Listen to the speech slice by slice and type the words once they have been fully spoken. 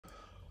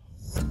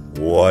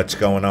What's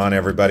going on,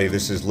 everybody?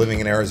 This is Living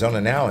in Arizona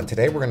Now, and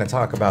today we're going to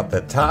talk about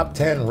the top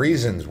 10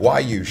 reasons why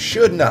you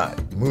should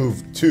not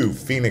move to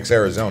Phoenix,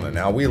 Arizona.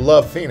 Now, we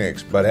love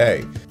Phoenix, but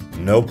hey,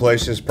 no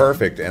place is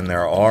perfect, and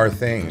there are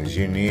things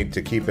you need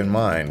to keep in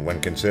mind when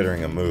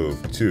considering a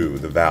move to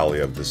the Valley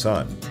of the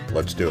Sun.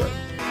 Let's do it.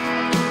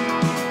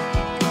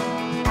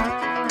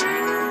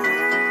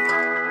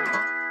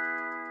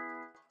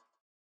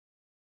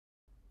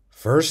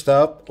 First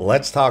up,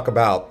 let's talk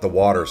about the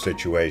water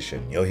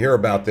situation. You'll hear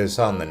about this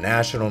on the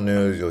national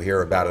news, you'll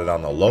hear about it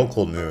on the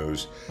local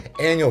news,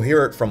 and you'll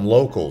hear it from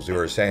locals who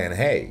are saying,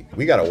 hey,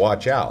 we got to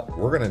watch out.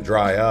 We're going to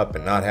dry up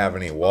and not have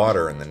any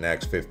water in the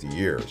next 50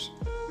 years.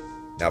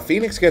 Now,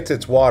 Phoenix gets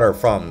its water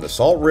from the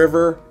Salt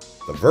River,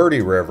 the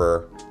Verde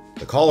River,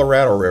 the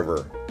Colorado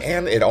River,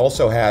 and it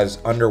also has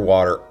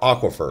underwater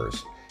aquifers.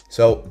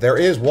 So there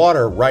is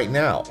water right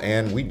now,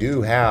 and we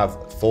do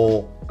have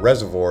full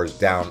reservoirs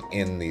down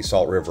in the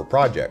Salt River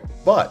project,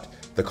 but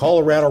the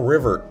Colorado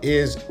River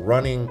is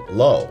running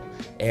low,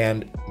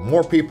 and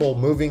more people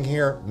moving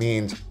here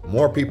means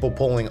more people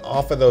pulling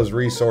off of those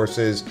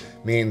resources,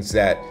 means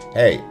that,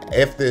 hey,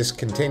 if this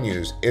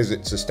continues, is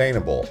it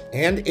sustainable?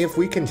 And if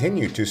we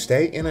continue to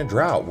stay in a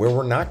drought where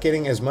we're not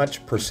getting as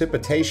much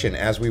precipitation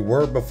as we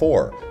were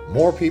before,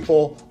 more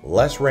people,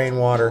 less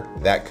rainwater,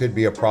 that could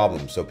be a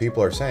problem. So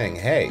people are saying,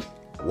 hey,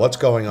 what's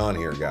going on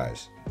here,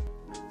 guys?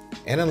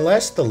 And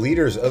unless the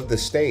leaders of the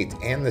state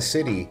and the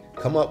city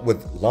come up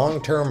with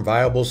long-term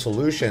viable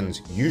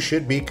solutions, you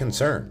should be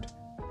concerned.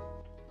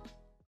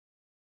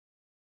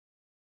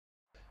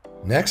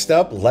 Next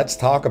up, let's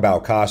talk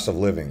about cost of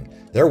living.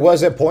 There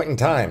was a point in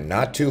time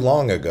not too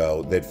long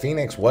ago that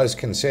Phoenix was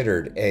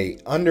considered an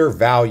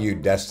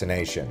undervalued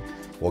destination.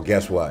 Well,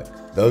 guess what?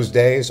 Those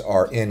days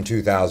are in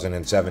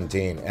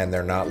 2017, and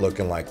they're not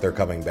looking like they're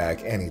coming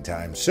back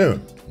anytime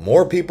soon.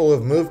 More people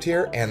have moved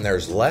here, and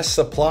there's less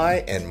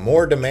supply and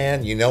more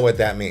demand. You know what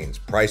that means.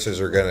 Prices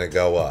are going to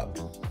go up.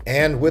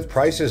 And with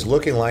prices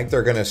looking like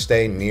they're going to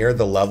stay near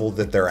the level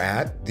that they're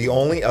at, the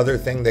only other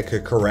thing that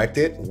could correct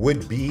it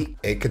would be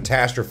a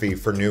catastrophe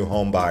for new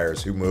home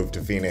buyers who moved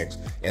to Phoenix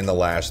in the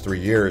last 3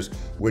 years,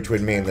 which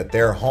would mean that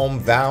their home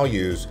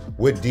values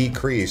would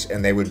decrease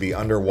and they would be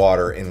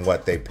underwater in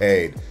what they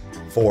paid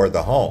for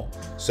the home.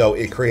 So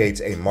it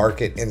creates a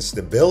market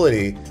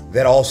instability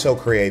that also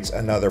creates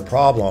another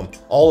problem.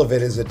 All of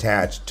it is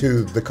attached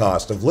to the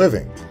cost of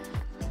living.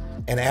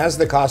 And as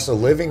the cost of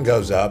living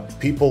goes up,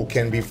 people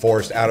can be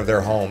forced out of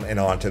their home and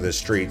onto the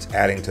streets,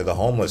 adding to the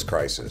homeless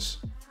crisis.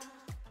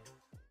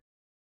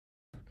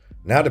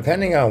 Now,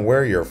 depending on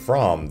where you're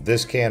from,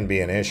 this can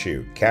be an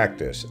issue.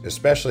 Cactus,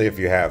 especially if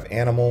you have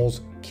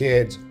animals,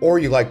 kids, or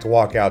you like to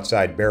walk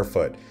outside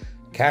barefoot.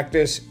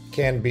 Cactus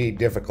can be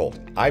difficult.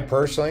 I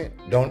personally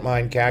don't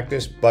mind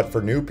cactus, but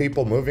for new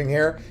people moving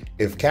here,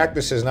 if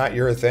cactus is not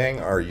your thing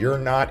or you're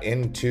not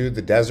into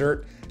the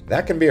desert,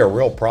 that can be a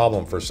real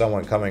problem for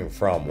someone coming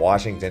from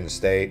Washington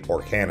State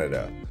or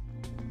Canada.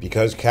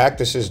 Because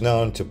cactus is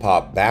known to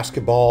pop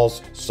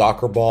basketballs,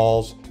 soccer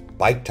balls,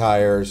 bike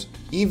tires,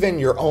 even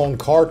your own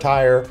car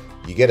tire.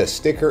 You get a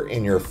sticker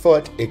in your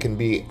foot, it can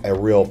be a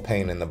real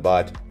pain in the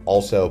butt.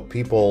 Also,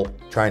 people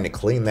trying to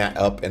clean that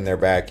up in their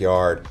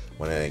backyard,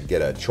 when they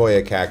get a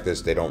cholla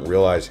cactus, they don't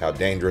realize how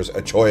dangerous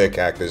a cholla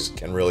cactus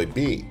can really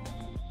be.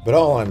 But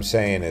all I'm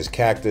saying is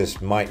cactus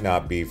might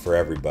not be for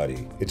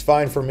everybody. It's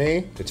fine for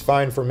me, it's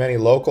fine for many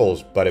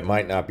locals, but it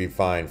might not be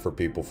fine for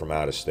people from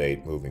out of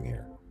state moving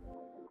here.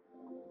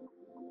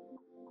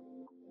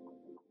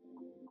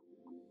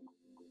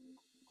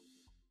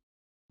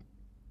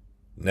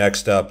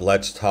 Next up,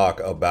 let's talk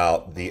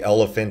about the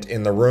elephant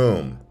in the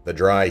room, the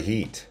dry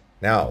heat.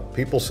 Now,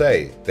 people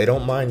say they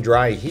don't mind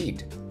dry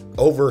heat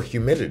over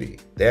humidity.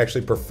 They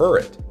actually prefer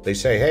it. They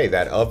say, hey,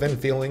 that oven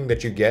feeling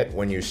that you get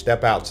when you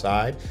step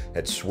outside,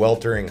 that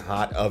sweltering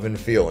hot oven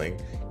feeling,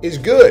 is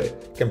good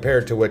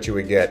compared to what you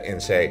would get in,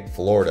 say,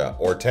 Florida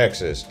or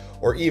Texas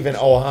or even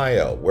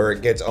Ohio, where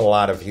it gets a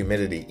lot of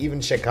humidity.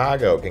 Even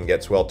Chicago can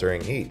get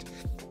sweltering heat.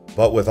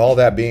 But with all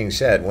that being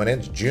said, when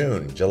it's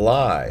June,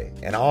 July,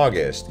 and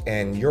August,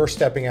 and you're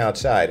stepping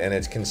outside and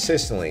it's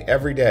consistently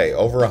every day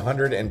over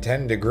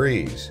 110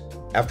 degrees,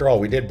 after all,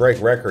 we did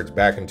break records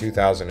back in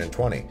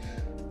 2020,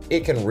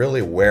 it can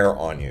really wear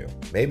on you.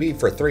 Maybe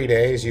for 3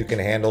 days you can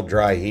handle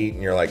dry heat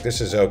and you're like,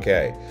 this is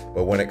okay.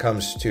 But when it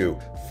comes to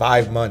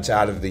 5 months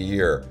out of the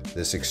year,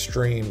 this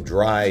extreme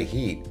dry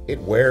heat,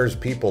 it wears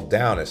people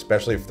down,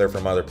 especially if they're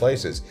from other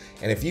places.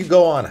 And if you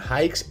go on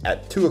hikes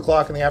at 2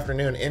 o'clock in the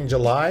afternoon in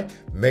July,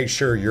 make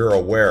sure you're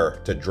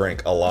aware to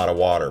drink a lot of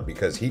water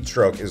because heat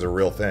stroke is a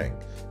real thing.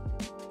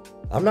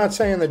 I'm not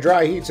saying the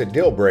dry heat's a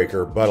deal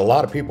breaker, but a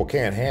lot of people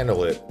can't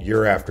handle it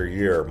year after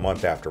year,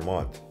 month after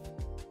month.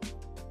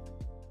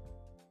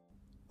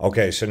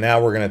 Okay, so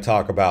now we're going to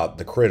talk about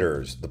the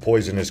critters, the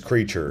poisonous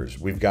creatures.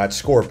 We've got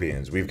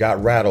scorpions, we've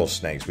got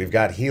rattlesnakes, we've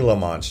got Gila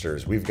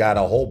monsters, we've got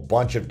a whole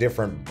bunch of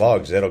different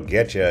bugs that'll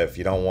get you if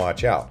you don't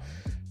watch out.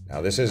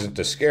 Now, this isn't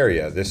to scare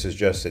you, this is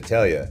just to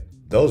tell you,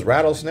 those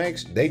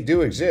rattlesnakes, they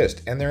do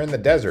exist, and they're in the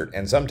desert,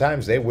 and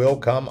sometimes they will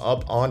come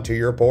up onto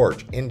your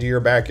porch, into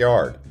your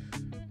backyard.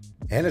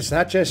 And it's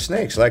not just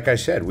snakes. Like I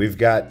said, we've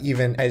got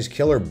even as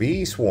killer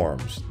bee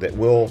swarms that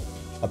will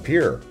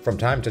appear from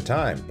time to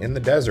time in the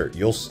desert.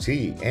 You'll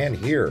see and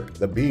hear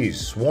the bees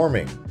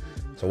swarming.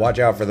 So watch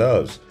out for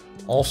those.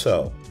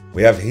 Also,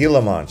 we have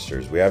Gila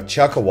monsters. We have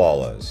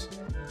chuckawallas.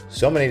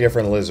 So many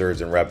different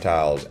lizards and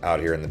reptiles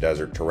out here in the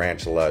desert,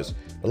 tarantulas.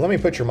 But let me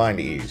put your mind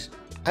at ease.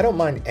 I don't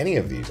mind any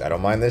of these. I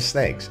don't mind the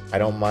snakes. I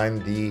don't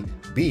mind the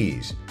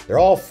bees. They're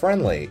all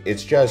friendly.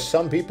 It's just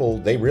some people,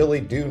 they really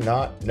do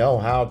not know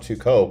how to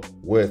cope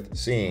with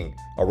seeing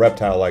a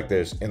reptile like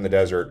this in the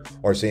desert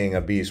or seeing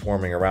a bee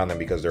swarming around them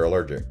because they're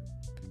allergic.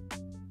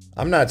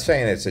 I'm not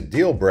saying it's a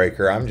deal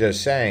breaker. I'm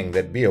just saying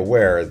that be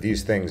aware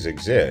these things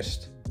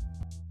exist.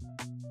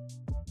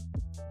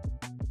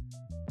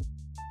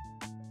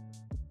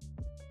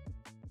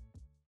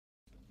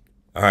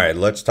 All right,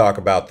 let's talk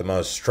about the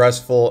most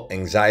stressful,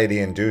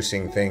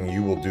 anxiety-inducing thing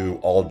you will do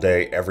all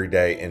day, every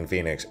day in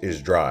Phoenix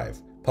is drive.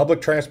 Public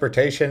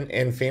transportation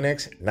in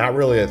Phoenix, not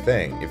really a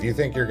thing. If you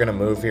think you're gonna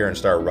move here and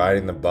start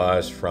riding the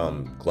bus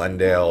from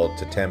Glendale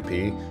to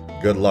Tempe,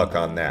 good luck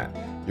on that.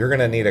 You're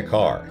gonna need a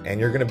car, and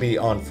you're gonna be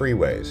on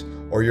freeways,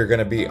 or you're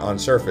gonna be on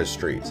surface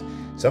streets.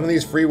 Some of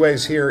these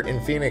freeways here in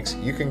Phoenix,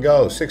 you can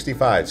go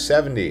 65,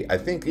 70, I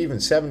think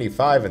even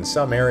 75 in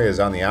some areas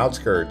on the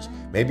outskirts,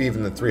 maybe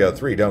even the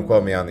 303, don't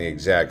quote me on the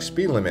exact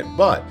speed limit,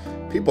 but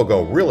people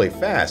go really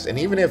fast. And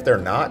even if they're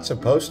not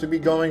supposed to be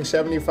going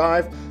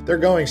 75, they're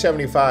going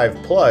 75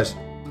 plus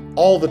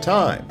all the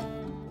time.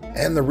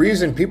 And the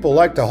reason people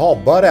like to haul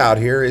butt out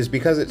here is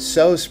because it's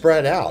so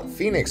spread out.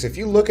 Phoenix, if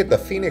you look at the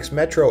Phoenix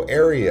metro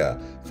area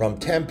from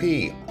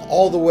Tempe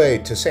all the way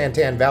to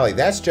Santan Valley,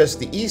 that's just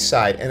the east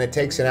side and it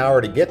takes an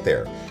hour to get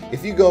there.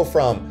 If you go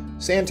from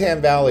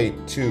Santan Valley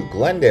to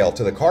Glendale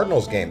to the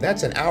Cardinals game,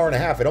 that's an hour and a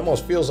half. It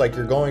almost feels like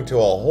you're going to a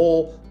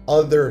whole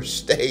other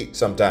state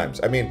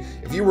sometimes. I mean,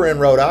 if you were in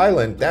Rhode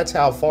Island, that's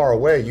how far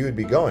away you would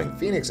be going.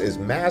 Phoenix is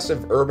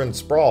massive urban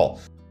sprawl.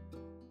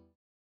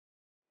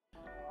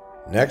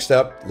 Next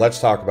up, let's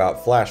talk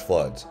about flash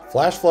floods.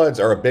 Flash floods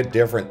are a bit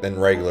different than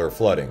regular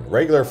flooding.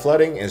 Regular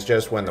flooding is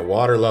just when the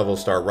water levels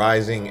start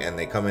rising and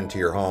they come into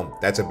your home.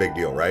 That's a big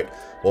deal, right?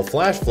 Well,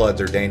 flash floods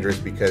are dangerous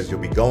because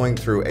you'll be going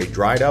through a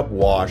dried up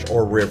wash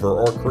or river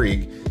or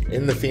creek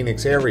in the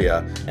Phoenix area,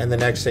 and the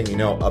next thing you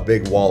know, a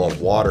big wall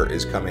of water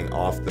is coming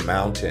off the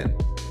mountain.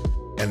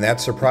 And that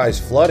surprise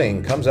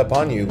flooding comes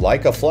upon you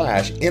like a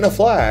flash, in a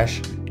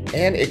flash,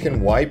 and it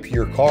can wipe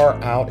your car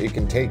out. It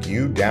can take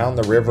you down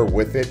the river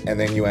with it, and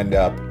then you end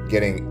up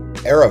getting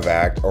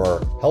aerovac'd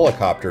or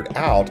helicoptered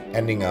out,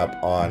 ending up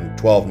on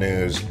 12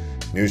 News,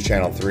 News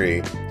Channel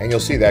 3, and you'll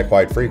see that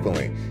quite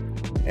frequently.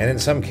 And in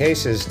some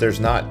cases, there's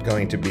not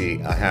going to be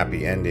a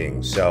happy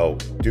ending, so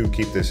do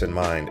keep this in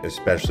mind,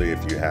 especially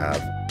if you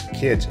have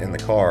kids in the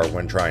car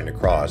when trying to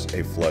cross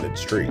a flooded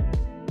street.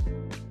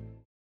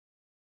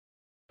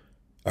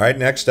 All right,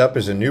 next up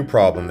is a new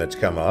problem that's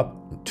come up.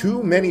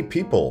 Too many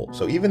people.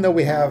 So even though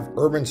we have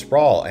urban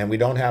sprawl and we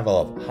don't have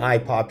a high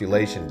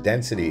population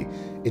density,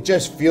 it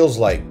just feels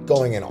like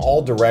going in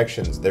all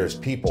directions, there's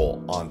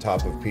people on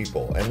top of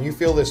people. And you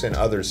feel this in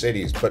other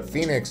cities, but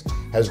Phoenix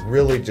has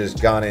really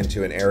just gone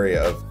into an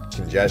area of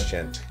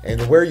congestion.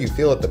 And where you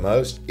feel it the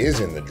most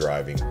is in the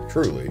driving,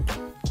 truly.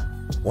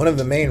 One of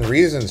the main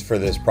reasons for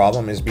this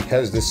problem is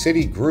because the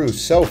city grew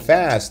so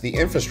fast, the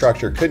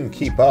infrastructure couldn't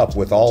keep up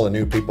with all the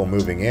new people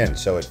moving in,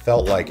 so it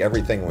felt like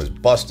everything was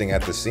busting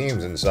at the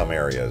seams in some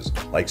areas,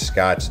 like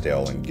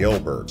Scottsdale and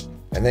Gilbert.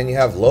 And then you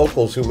have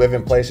locals who live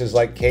in places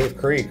like Cave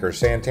Creek or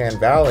Santan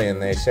Valley,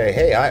 and they say,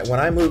 hey, when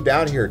I moved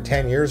out here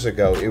 10 years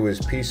ago, it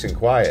was peace and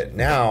quiet.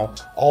 Now,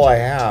 all I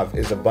have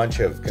is a bunch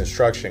of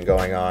construction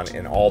going on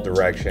in all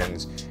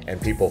directions and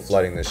people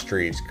flooding the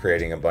streets,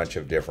 creating a bunch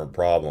of different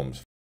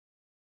problems.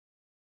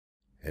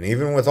 And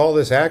even with all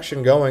this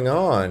action going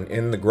on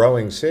in the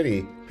growing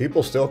city,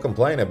 people still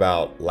complain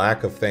about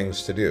lack of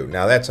things to do.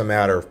 Now that's a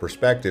matter of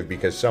perspective,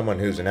 because someone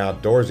who's an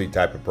outdoorsy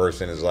type of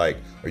person is like,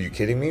 are you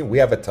kidding me? We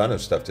have a ton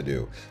of stuff to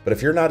do. But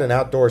if you're not an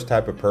outdoors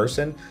type of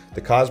person,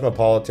 the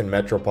cosmopolitan,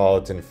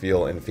 metropolitan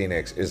feel in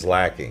Phoenix is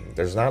lacking.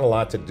 There's not a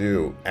lot to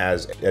do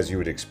as you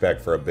would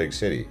expect for a big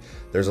city.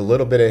 There's a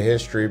little bit of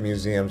history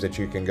museums that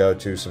you can go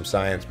to, some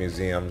science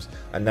museums,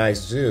 a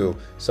nice zoo,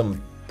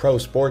 some pro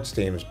sports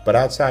teams, but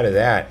outside of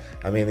that,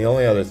 I mean, the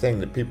only other thing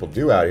that people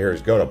do out here is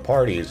go to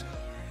parties,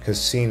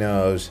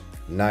 casinos,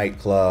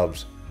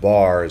 nightclubs,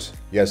 bars.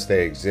 Yes,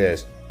 they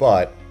exist,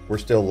 but we're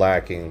still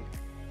lacking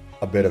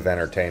a bit of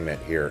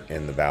entertainment here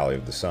in the Valley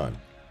of the Sun.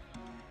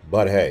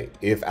 But hey,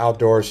 if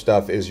outdoor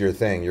stuff is your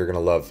thing, you're gonna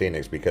love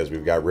Phoenix because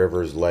we've got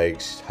rivers,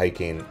 lakes,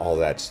 hiking, all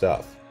that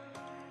stuff.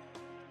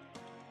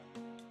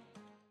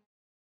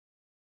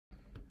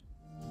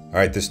 All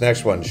right, this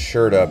next one's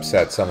sure to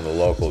upset some of the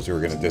locals who are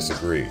going to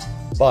disagree.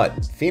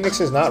 But Phoenix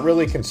is not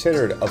really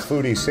considered a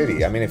foodie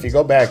city. I mean, if you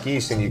go back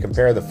east and you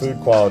compare the food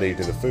quality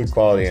to the food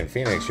quality in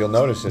Phoenix, you'll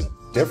notice a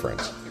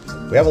difference.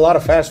 We have a lot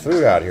of fast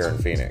food out here in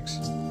Phoenix.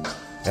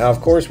 Now,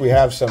 of course, we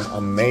have some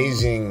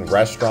amazing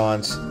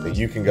restaurants that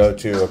you can go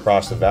to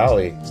across the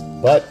valley,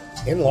 but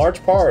in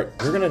large part,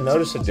 you're going to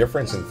notice a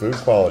difference in food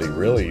quality,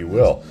 really, you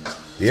will.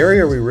 The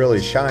area we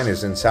really shine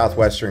is in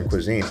Southwestern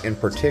cuisine, in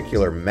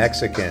particular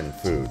Mexican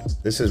food.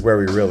 This is where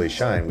we really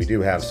shine. We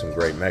do have some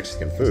great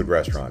Mexican food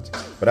restaurants.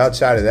 But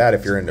outside of that,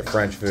 if you're into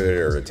French food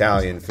or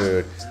Italian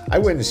food, I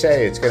wouldn't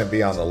say it's going to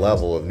be on the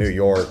level of New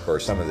York or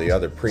some of the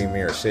other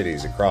premier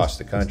cities across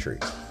the country.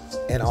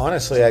 And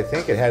honestly, I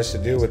think it has to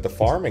do with the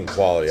farming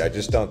quality. I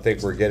just don't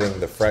think we're getting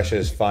the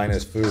freshest,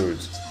 finest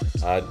foods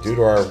due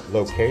to our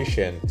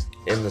location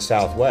in the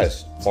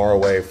Southwest, far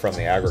away from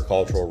the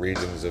agricultural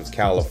regions of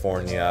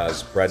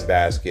California's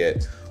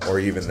breadbasket or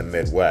even the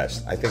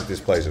Midwest. I think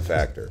this plays a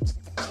factor,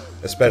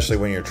 especially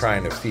when you're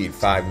trying to feed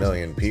 5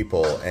 million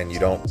people and you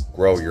don't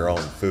grow your own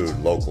food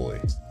locally.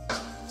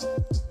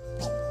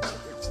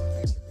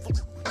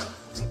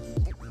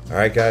 All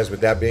right, guys,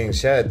 with that being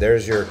said,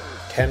 there's your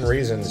 10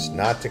 reasons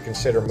not to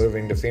consider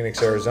moving to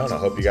Phoenix, Arizona.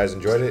 Hope you guys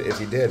enjoyed it. If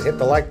you did, hit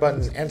the like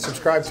button and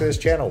subscribe to this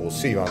channel. We'll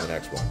see you on the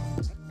next one.